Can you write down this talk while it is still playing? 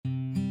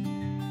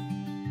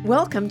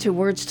Welcome to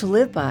Words to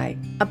Live By,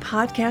 a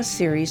podcast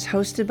series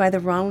hosted by the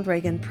Ronald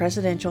Reagan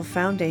Presidential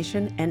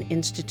Foundation and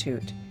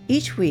Institute.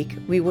 Each week,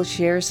 we will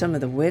share some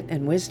of the wit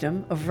and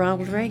wisdom of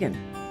Ronald Reagan.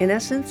 In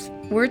essence,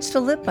 Words to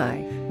Live By,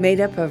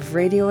 made up of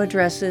radio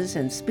addresses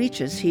and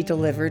speeches he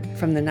delivered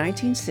from the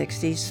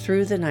 1960s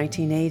through the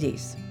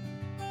 1980s.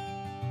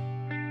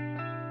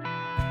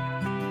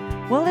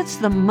 Well, it's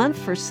the month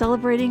for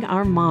celebrating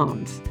our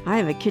moms. I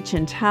have a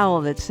kitchen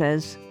towel that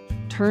says,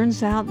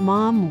 "Turns out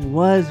Mom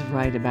was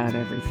right about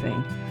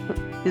everything."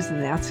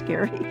 Isn't that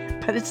scary?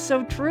 But it's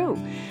so true.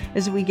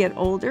 As we get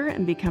older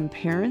and become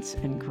parents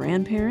and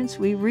grandparents,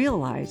 we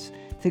realize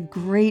the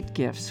great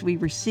gifts we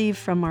receive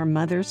from our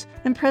mothers,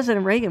 and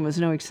President Reagan was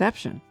no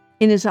exception.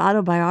 In his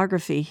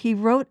autobiography, he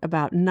wrote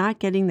about not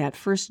getting that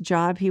first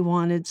job he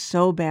wanted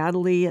so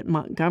badly at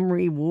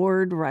Montgomery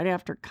Ward right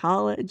after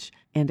college,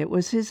 and it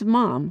was his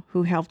mom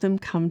who helped him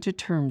come to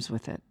terms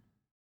with it.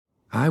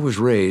 I was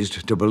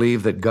raised to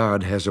believe that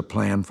God has a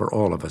plan for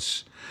all of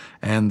us,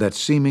 and that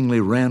seemingly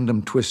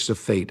random twists of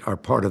fate are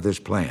part of this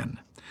plan.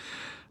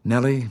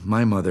 Nellie,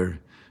 my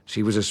mother,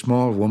 she was a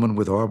small woman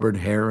with auburn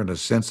hair and a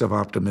sense of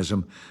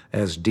optimism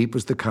as deep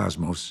as the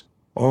cosmos,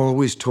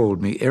 always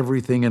told me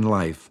everything in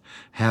life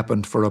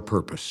happened for a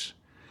purpose.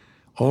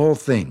 All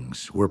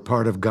things were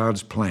part of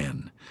God's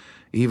plan,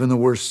 even the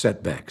worst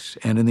setbacks,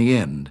 and in the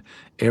end,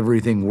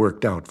 everything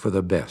worked out for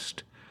the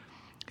best.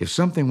 If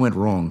something went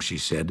wrong, she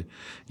said,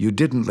 you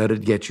didn't let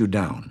it get you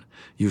down.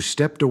 You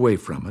stepped away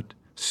from it,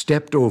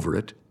 stepped over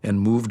it,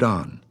 and moved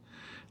on.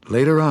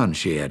 Later on,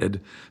 she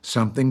added,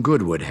 something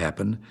good would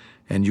happen,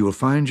 and you'll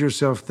find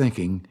yourself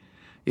thinking,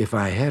 if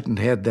I hadn't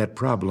had that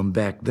problem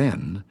back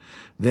then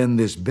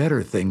this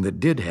better thing that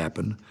did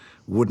happen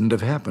wouldn't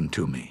have happened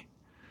to me.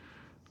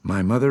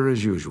 My mother,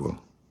 as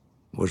usual,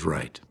 was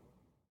right.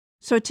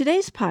 So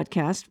today's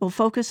podcast will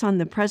focus on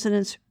the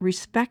president's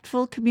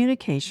respectful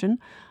communication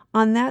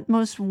on that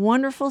most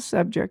wonderful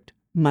subject,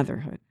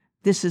 motherhood.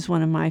 This is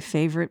one of my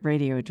favorite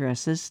radio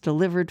addresses,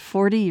 delivered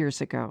 40 years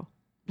ago.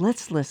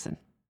 Let's listen.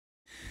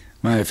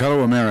 My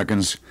fellow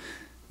Americans,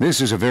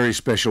 this is a very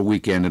special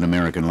weekend in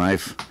American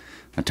life,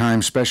 a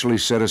time specially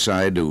set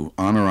aside to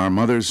honor our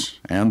mothers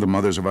and the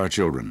mothers of our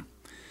children.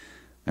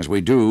 As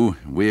we do,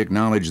 we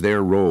acknowledge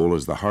their role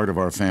as the heart of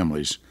our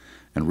families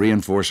and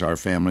reinforce our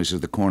families as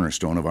the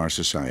cornerstone of our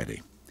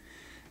society.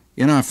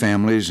 In our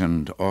families,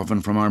 and often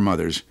from our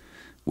mothers,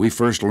 we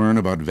first learn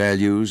about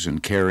values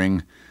and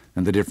caring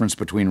and the difference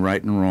between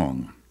right and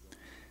wrong.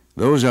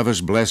 Those of us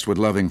blessed with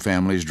loving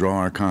families draw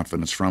our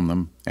confidence from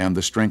them and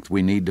the strength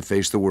we need to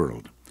face the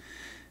world.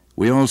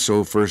 We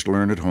also first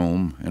learn at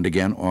home, and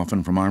again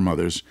often from our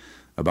mothers,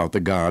 about the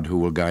God who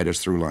will guide us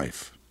through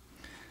life.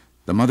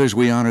 The mothers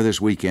we honor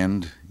this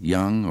weekend,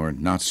 young or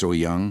not so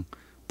young,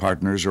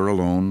 partners or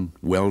alone,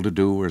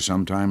 well-to-do or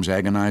sometimes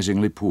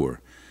agonizingly poor,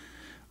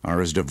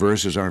 are as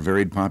diverse as our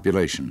varied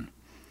population.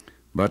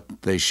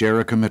 But they share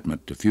a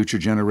commitment to future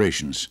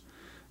generations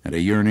and a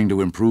yearning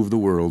to improve the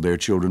world their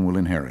children will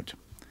inherit.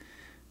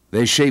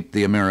 They shaped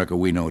the America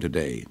we know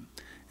today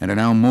and are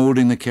now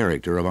molding the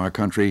character of our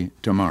country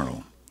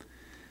tomorrow.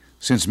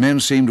 Since men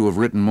seem to have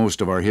written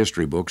most of our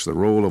history books, the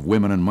role of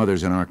women and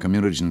mothers in our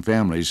communities and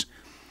families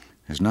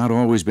has not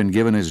always been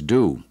given its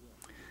due.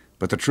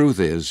 But the truth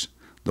is,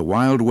 the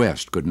Wild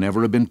West could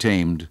never have been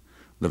tamed,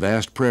 the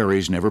vast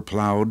prairies never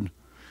plowed,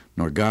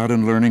 nor God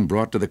and learning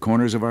brought to the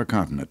corners of our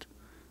continent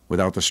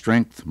without the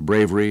strength,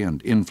 bravery,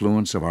 and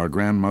influence of our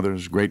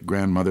grandmothers,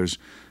 great-grandmothers,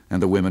 and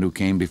the women who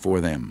came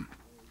before them.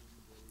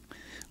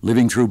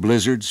 Living through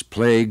blizzards,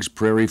 plagues,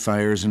 prairie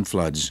fires, and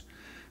floods,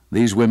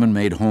 these women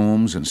made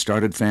homes and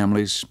started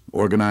families,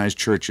 organized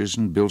churches,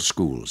 and built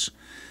schools.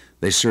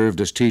 They served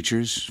as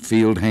teachers,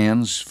 field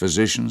hands,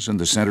 physicians, and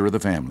the center of the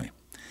family.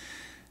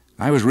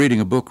 I was reading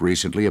a book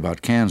recently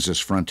about Kansas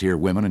frontier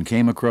women and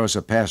came across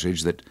a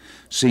passage that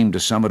seemed to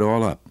sum it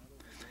all up.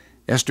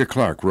 Esther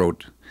Clark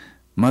wrote,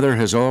 "Mother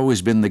has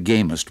always been the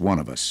gamest one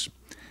of us.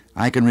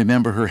 I can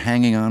remember her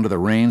hanging onto the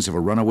reins of a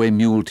runaway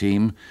mule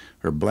team,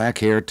 her black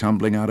hair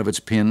tumbling out of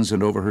its pins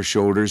and over her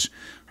shoulders,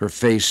 her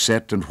face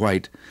set and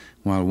white,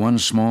 while one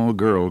small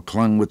girl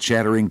clung with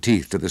chattering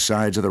teeth to the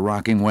sides of the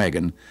rocking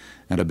wagon,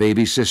 and a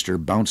baby sister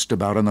bounced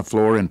about on the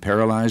floor in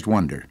paralyzed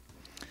wonder.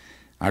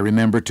 I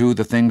remember, too,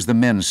 the things the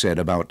men said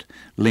about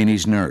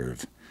Lenie's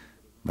nerve.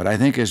 But I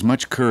think as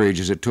much courage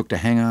as it took to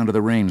hang on to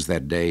the reins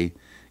that day,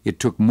 it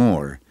took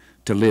more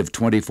to live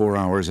 24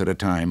 hours at a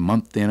time,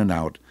 month in and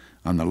out,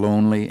 on the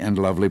lonely and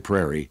lovely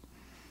prairie,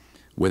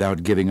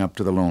 without giving up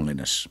to the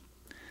loneliness."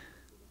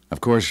 Of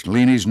course,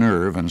 Lenie's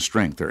nerve and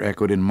strength are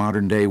echoed in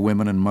modern-day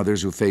women and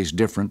mothers who face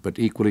different but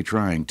equally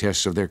trying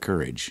tests of their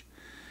courage.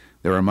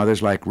 There are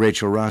mothers like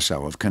Rachel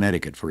Rossow of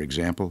Connecticut, for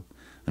example,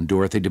 and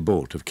Dorothy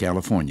DeBolt of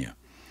California,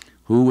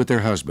 who, with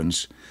their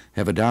husbands,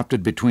 have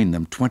adopted between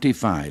them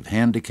 25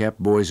 handicapped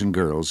boys and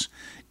girls,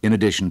 in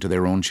addition to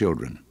their own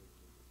children.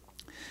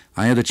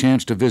 I had the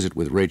chance to visit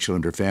with Rachel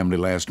and her family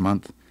last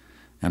month,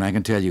 and I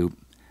can tell you,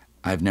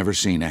 I've never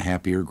seen a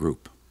happier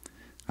group.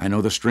 I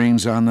know the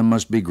strains on them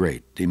must be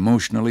great,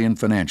 emotionally and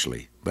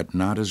financially, but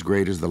not as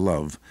great as the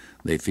love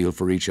they feel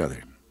for each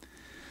other.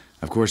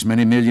 Of course,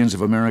 many millions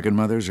of American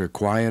mothers are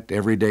quiet,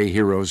 everyday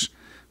heroes,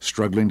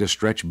 struggling to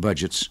stretch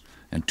budgets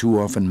and too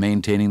often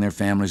maintaining their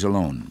families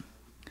alone.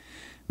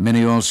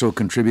 Many also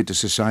contribute to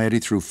society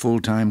through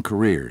full-time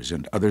careers,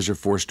 and others are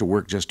forced to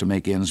work just to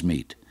make ends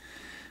meet.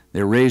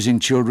 They're raising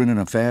children in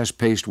a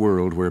fast-paced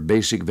world where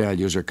basic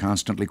values are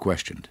constantly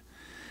questioned.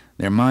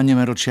 Their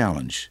monumental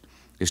challenge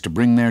is to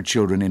bring their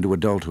children into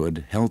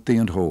adulthood healthy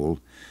and whole,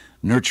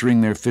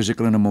 nurturing their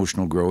physical and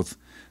emotional growth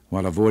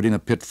while avoiding the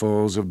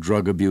pitfalls of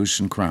drug abuse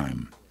and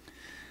crime.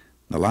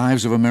 The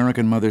lives of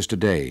American mothers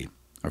today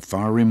are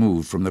far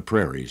removed from the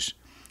prairies,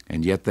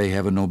 and yet they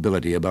have a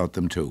nobility about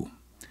them too.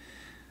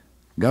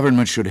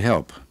 Government should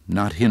help,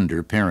 not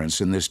hinder,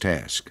 parents in this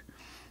task.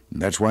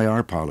 And that's why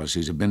our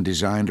policies have been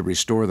designed to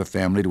restore the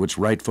family to its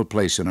rightful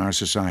place in our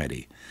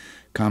society,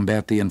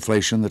 combat the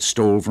inflation that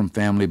stole from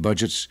family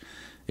budgets,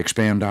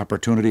 expand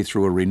opportunity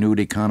through a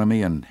renewed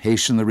economy, and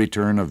hasten the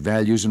return of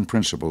values and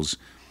principles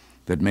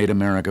that made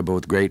America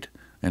both great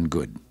and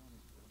good.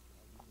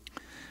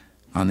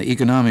 On the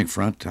economic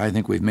front, I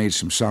think we've made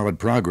some solid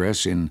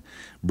progress in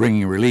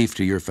bringing relief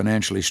to your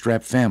financially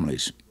strapped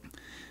families.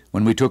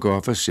 When we took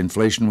office,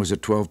 inflation was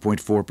at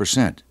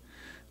 12.4%,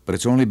 but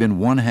it's only been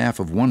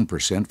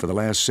 0.5% for the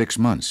last 6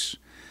 months.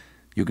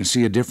 You can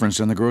see a difference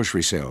on the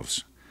grocery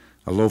shelves.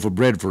 A loaf of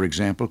bread, for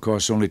example,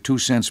 costs only 2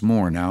 cents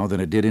more now than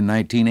it did in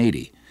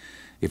 1980.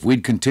 If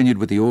we'd continued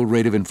with the old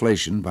rate of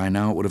inflation, by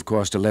now it would have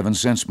cost 11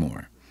 cents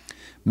more.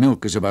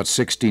 Milk is about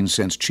 16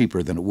 cents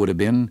cheaper than it would have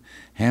been,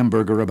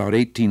 hamburger about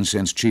 18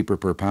 cents cheaper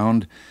per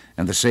pound,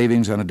 and the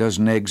savings on a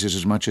dozen eggs is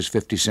as much as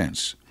 50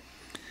 cents.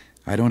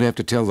 I don't have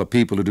to tell the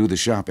people who do the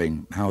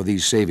shopping how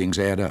these savings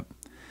add up.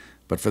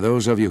 But for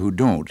those of you who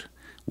don't,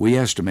 we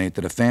estimate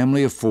that a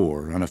family of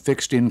 4 on a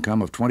fixed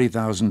income of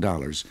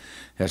 $20,000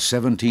 has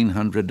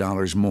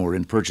 $1,700 more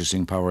in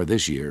purchasing power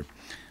this year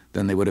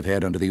than they would have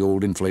had under the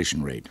old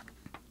inflation rate.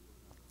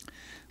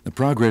 The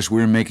progress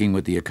we're making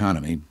with the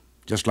economy,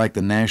 just like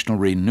the national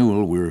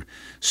renewal we're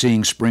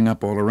seeing spring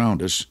up all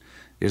around us,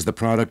 is the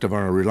product of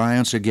our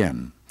reliance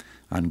again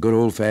on good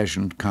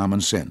old-fashioned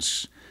common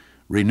sense,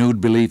 renewed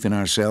belief in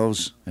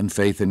ourselves, and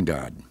faith in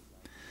God.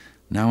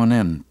 Now and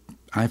then,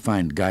 I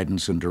find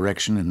guidance and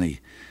direction in the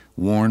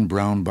worn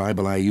brown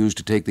Bible I use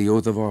to take the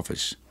oath of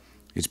office.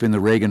 It's been the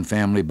Reagan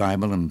family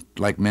Bible, and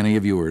like many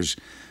of yours,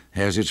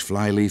 has its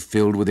flyleaf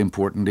filled with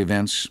important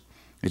events.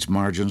 Its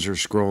margins are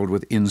scrawled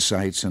with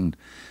insights, and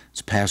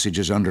its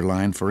passages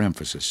underlined for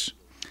emphasis.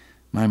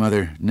 My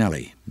mother,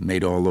 Nellie,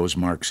 made all those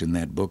marks in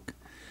that book.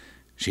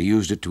 She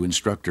used it to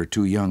instruct her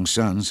 2 young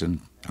sons,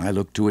 and I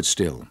look to it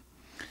still.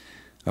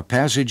 A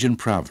passage in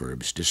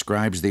Proverbs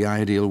describes the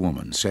ideal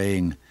woman,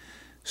 saying,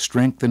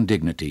 "Strength and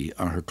dignity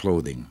are her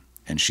clothing,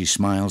 and she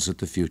smiles at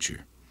the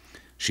future.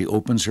 She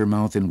opens her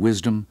mouth in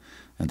wisdom,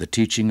 and the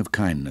teaching of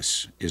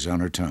kindness is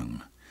on her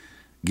tongue.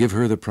 Give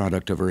her the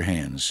product of her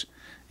hands,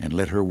 and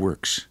let her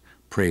works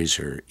praise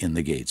her in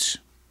the gates."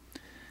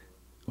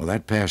 Well,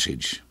 that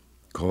passage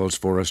calls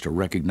for us to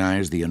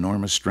recognize the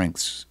enormous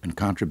strengths and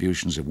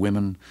contributions of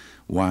women,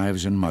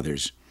 wives, and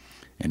mothers,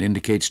 and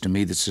indicates to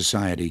me that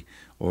society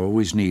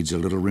always needs a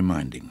little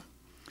reminding.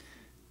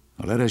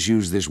 Now, let us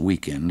use this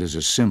weekend as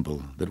a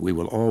symbol that we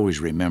will always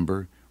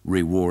remember,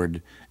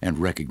 reward, and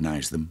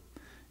recognize them,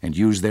 and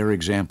use their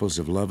examples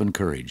of love and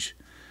courage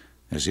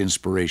as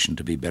inspiration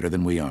to be better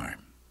than we are.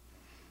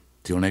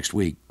 Till next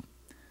week,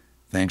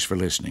 thanks for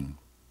listening,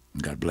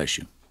 and God bless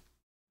you.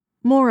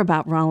 More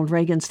about Ronald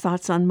Reagan's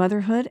thoughts on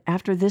motherhood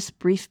after this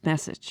brief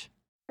message.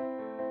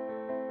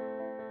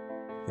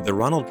 The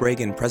Ronald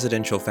Reagan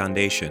Presidential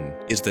Foundation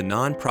is the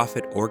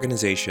nonprofit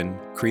organization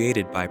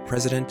created by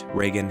President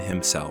Reagan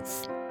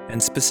himself,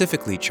 and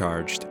specifically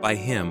charged by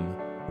him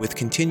with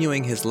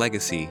continuing his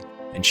legacy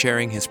and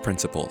sharing his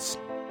principles: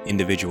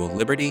 individual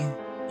liberty,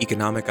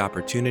 economic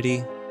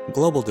opportunity,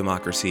 global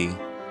democracy,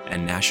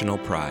 and national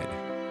pride.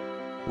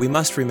 We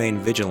must remain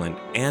vigilant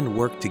and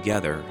work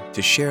together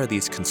to share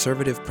these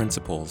conservative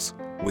principles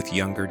with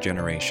younger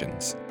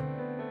generations.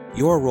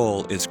 Your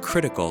role is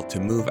critical to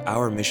move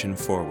our mission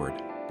forward.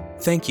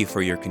 Thank you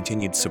for your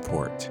continued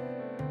support.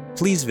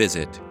 Please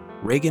visit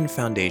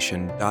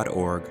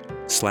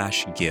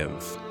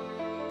reaganfoundation.org/give.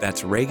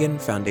 That's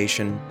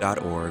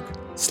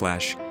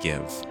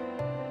reaganfoundation.org/give.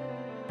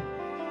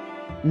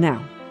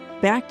 Now,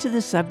 back to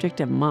the subject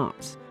of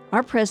moms.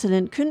 Our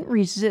president couldn't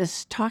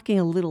resist talking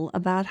a little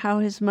about how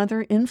his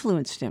mother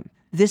influenced him.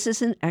 This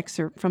is an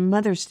excerpt from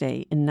Mother's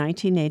Day in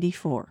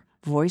 1984,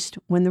 voiced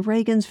when the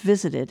Reagans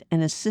visited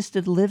an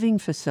assisted living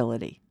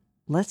facility.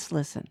 Let's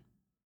listen.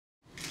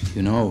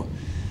 You know,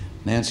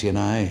 Nancy and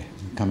I,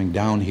 coming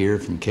down here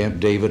from Camp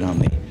David on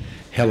the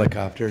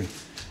helicopter,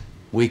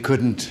 we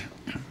couldn't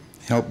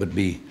help but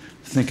be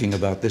thinking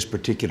about this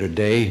particular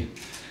day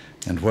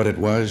and what it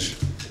was.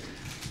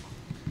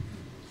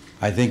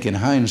 I think in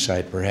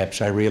hindsight,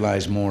 perhaps, I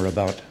realize more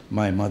about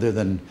my mother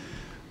than,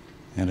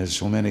 and as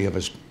so many of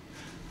us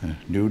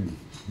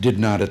did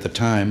not at the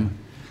time.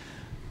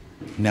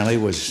 Nellie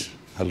was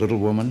a little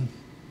woman,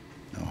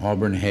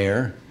 auburn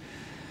hair,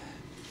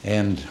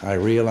 and I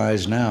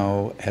realize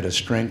now had a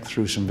strength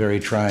through some very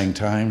trying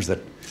times that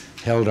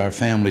held our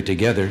family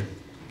together.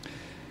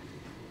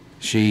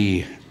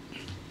 We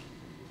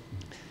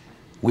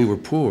were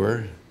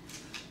poor,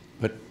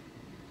 but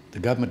the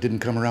government didn't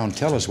come around and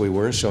tell us we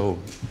were, so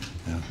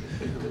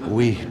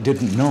we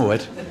didn't know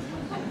it.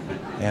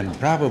 And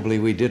probably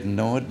we didn't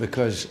know it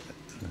because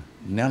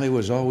Nellie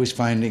was always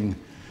finding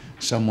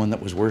someone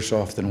that was worse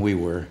off than we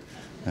were,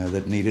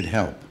 that needed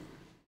help.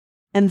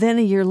 And then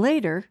a year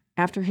later,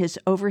 after his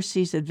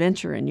overseas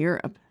adventure in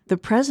Europe, the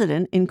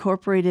president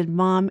incorporated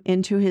Mom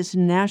into his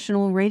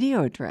national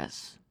radio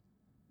address.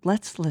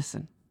 Let's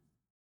listen.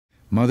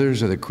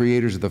 Mothers are the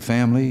creators of the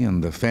family,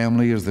 and the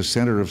family is the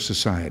center of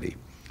society.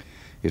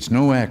 It's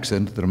no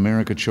accident that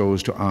America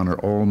chose to honor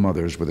all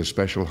mothers with a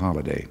special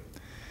holiday.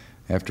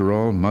 After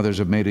all, mothers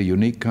have made a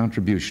unique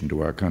contribution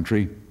to our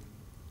country.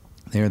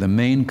 They are the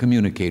main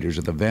communicators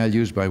of the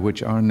values by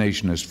which our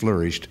nation has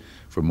flourished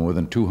for more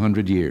than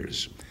 200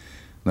 years.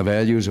 The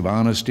values of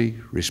honesty,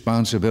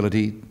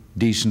 responsibility,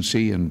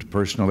 decency, and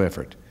personal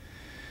effort.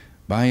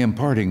 By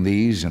imparting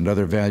these and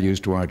other values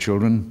to our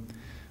children,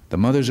 the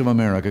mothers of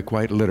America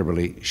quite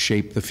literally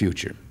shape the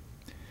future.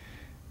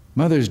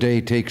 Mother's Day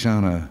takes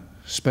on a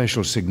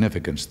special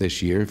significance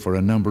this year for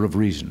a number of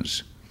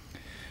reasons.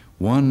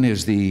 One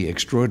is the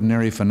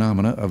extraordinary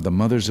phenomena of the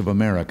mothers of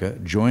America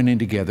joining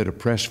together to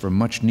press for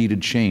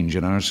much-needed change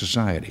in our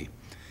society.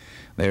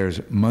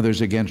 There's Mothers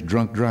Against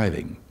Drunk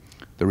Driving,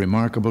 the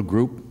remarkable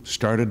group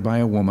started by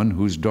a woman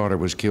whose daughter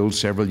was killed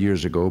several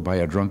years ago by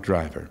a drunk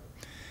driver.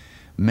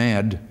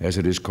 MAD, as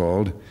it is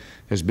called,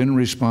 has been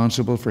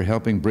responsible for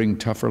helping bring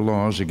tougher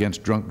laws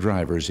against drunk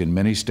drivers in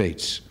many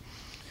states.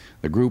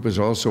 The group has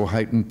also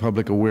heightened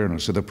public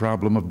awareness of the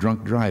problem of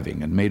drunk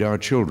driving and made our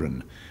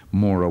children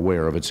more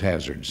aware of its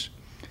hazards.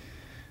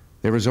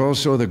 There is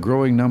also the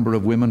growing number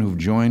of women who've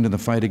joined in the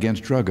fight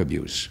against drug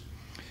abuse.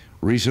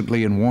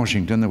 Recently in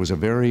Washington, there was a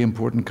very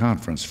important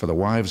conference for the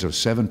wives of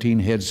 17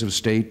 heads of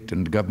state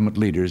and government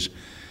leaders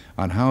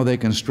on how they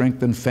can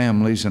strengthen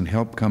families and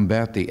help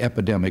combat the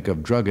epidemic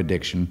of drug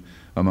addiction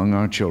among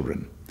our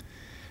children.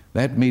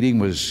 That meeting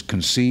was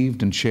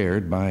conceived and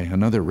chaired by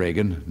another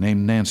Reagan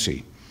named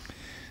Nancy.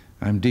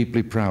 I'm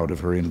deeply proud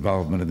of her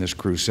involvement in this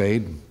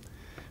crusade,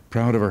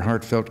 proud of her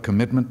heartfelt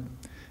commitment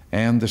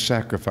and the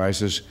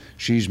sacrifices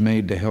she's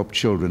made to help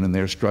children in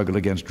their struggle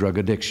against drug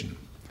addiction.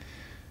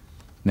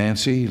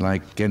 Nancy,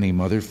 like any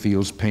mother,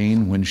 feels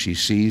pain when she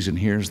sees and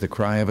hears the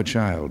cry of a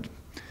child.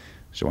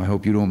 So I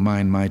hope you don't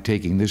mind my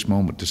taking this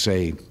moment to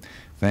say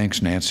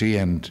thanks, Nancy,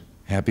 and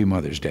Happy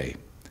Mother's Day.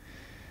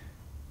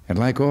 And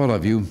like all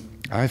of you,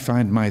 I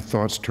find my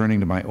thoughts turning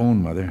to my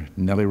own mother,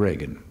 Nellie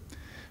Reagan.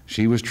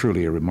 She was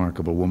truly a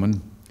remarkable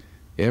woman,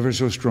 ever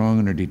so strong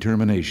in her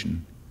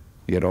determination,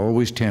 yet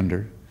always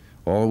tender,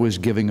 always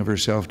giving of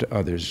herself to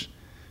others.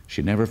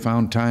 She never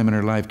found time in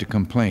her life to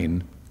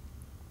complain.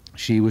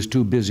 She was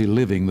too busy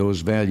living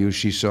those values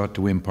she sought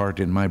to impart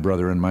in my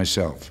brother and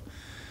myself.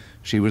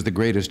 She was the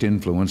greatest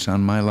influence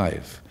on my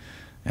life.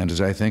 And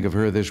as I think of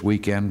her this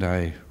weekend,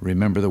 I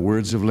remember the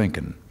words of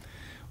Lincoln,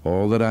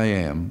 "All that I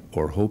am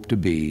or hope to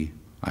be,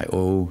 I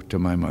owe to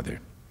my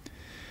mother."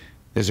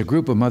 There's a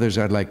group of mothers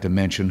I'd like to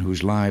mention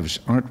whose lives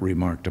aren't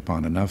remarked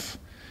upon enough,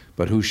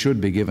 but who should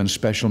be given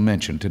special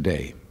mention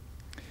today.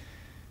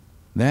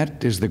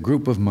 That is the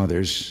group of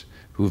mothers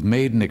who've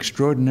made an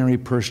extraordinary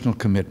personal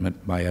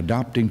commitment by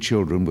adopting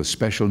children with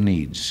special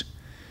needs.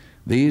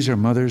 These are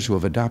mothers who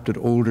have adopted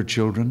older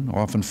children,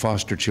 often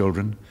foster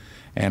children,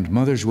 and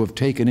mothers who have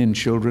taken in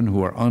children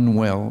who are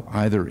unwell,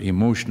 either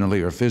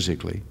emotionally or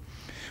physically,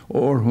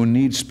 or who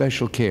need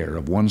special care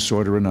of one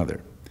sort or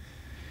another.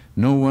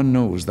 No one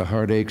knows the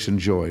heartaches and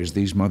joys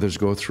these mothers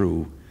go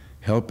through,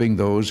 helping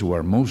those who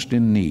are most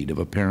in need of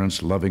a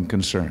parent's loving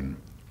concern.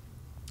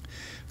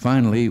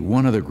 Finally,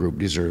 one other group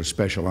deserves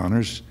special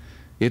honors.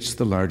 It's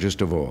the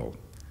largest of all,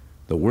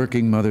 the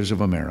working mothers of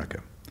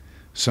America.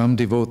 Some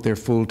devote their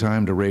full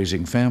time to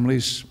raising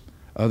families.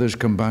 Others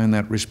combine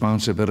that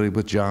responsibility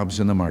with jobs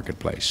in the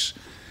marketplace.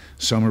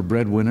 Some are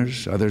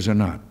breadwinners, others are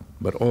not,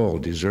 but all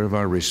deserve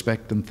our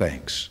respect and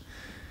thanks.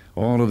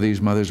 All of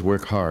these mothers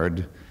work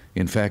hard.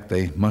 In fact,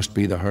 they must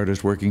be the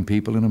hardest working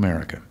people in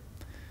America.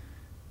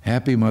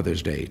 Happy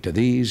Mother's Day to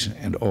these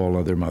and all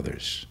other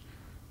mothers.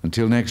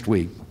 Until next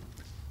week,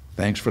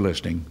 thanks for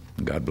listening,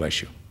 and God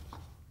bless you.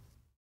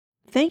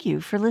 Thank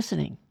you for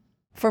listening.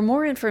 For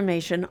more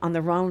information on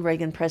the Ronald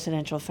Reagan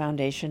Presidential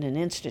Foundation and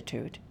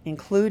Institute,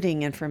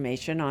 including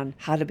information on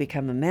how to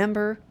become a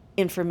member,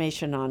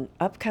 information on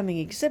upcoming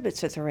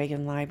exhibits at the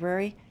Reagan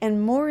Library,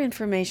 and more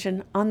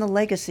information on the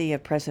legacy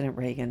of President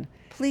Reagan,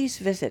 please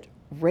visit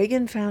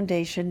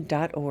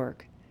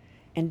reaganfoundation.org.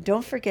 And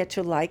don't forget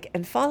to like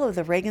and follow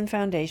the Reagan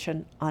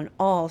Foundation on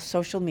all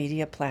social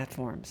media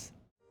platforms.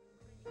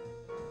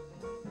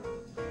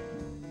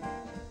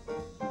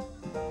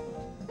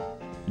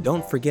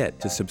 Don't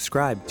forget to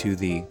subscribe to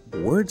the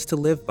Words to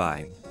Live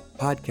By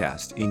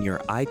podcast in your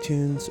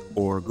iTunes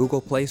or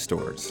Google Play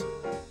stores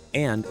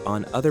and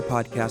on other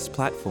podcast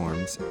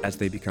platforms as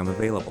they become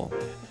available.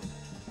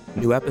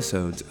 New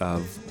episodes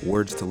of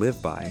Words to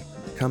Live By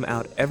come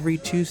out every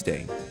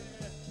Tuesday.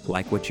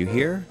 Like what you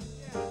hear?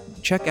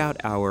 Check out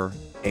our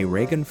A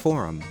Reagan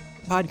Forum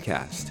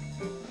podcast,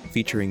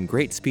 featuring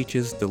great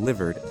speeches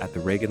delivered at the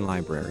Reagan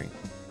Library.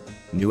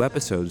 New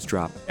episodes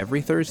drop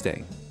every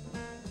Thursday.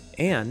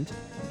 And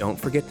don't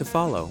forget to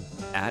follow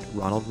at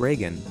Ronald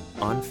Reagan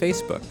on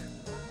Facebook,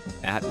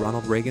 at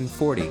Ronald Reagan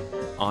 40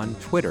 on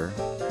Twitter,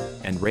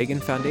 and Reagan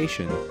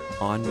Foundation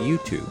on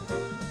YouTube.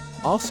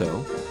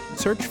 Also,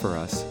 search for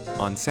us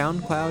on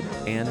SoundCloud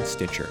and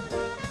Stitcher.